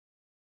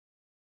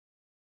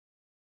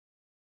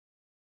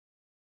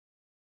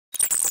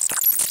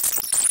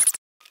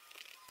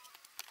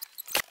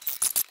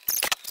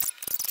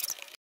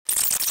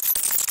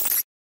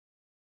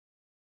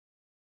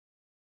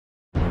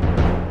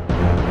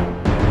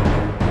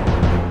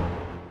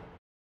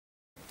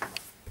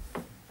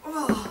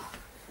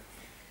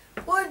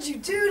you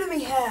do to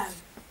me, Ham?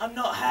 I'm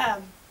not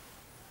Ham.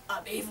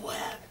 I'm Evil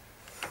Ham.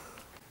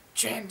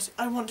 Trent,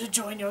 I want to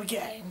join your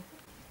gang.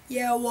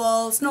 Yeah,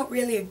 well, it's not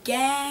really a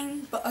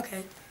gang, but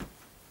okay.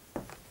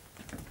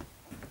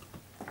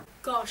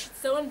 Gosh, it's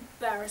so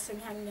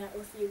embarrassing hanging out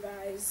with you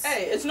guys.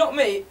 Hey, it's not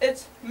me,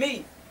 it's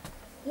me.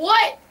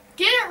 What?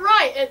 Get it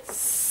right, it's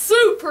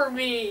super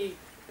me.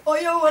 Oh,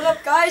 yo, what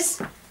up,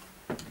 guys?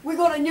 We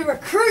got a new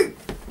recruit.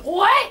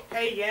 What?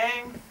 Hey,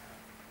 gang.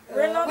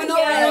 We're not we're a not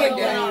gang. really a We're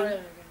gang. not really a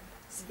gang.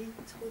 See, I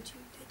told you,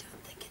 they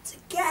don't think it's a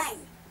gang.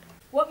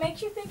 What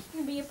makes you think you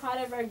can be a part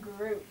of our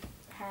group,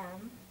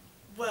 Ham?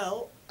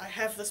 Well, I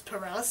have this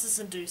paralysis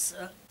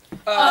inducer.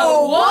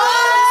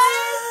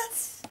 What?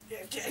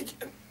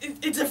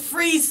 It's a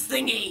freeze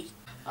thingy.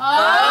 Oh!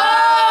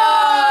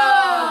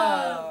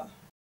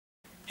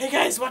 Hey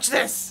guys, watch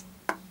this.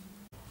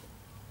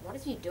 What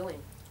is he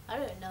doing? I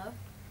don't know.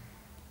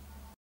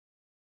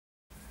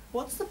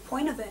 What's the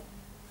point of it?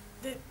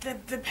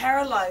 They're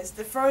paralyzed.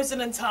 They're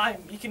frozen in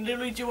time. You can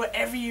literally do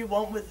whatever you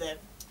want with them.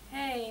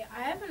 Hey,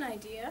 I have an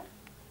idea.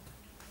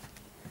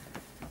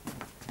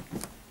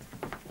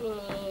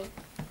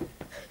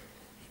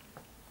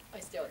 I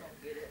still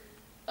don't get it.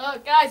 Oh,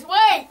 guys,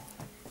 wait!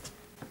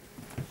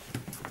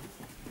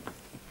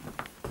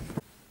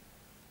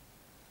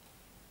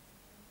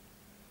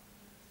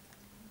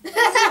 You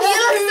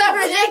look so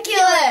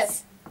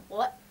ridiculous!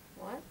 What?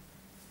 What?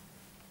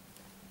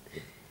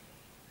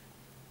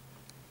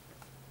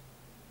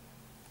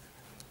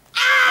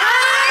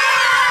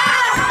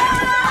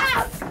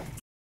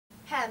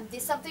 Ham,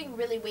 there's something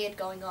really weird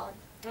going on.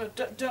 Oh,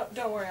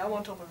 don't worry, I'm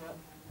on top of it.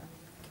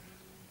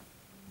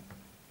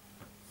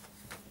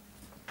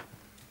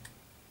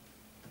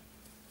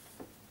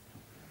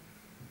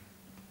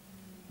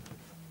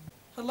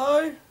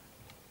 Hello?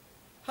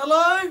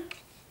 Hello?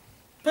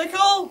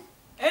 Pickle?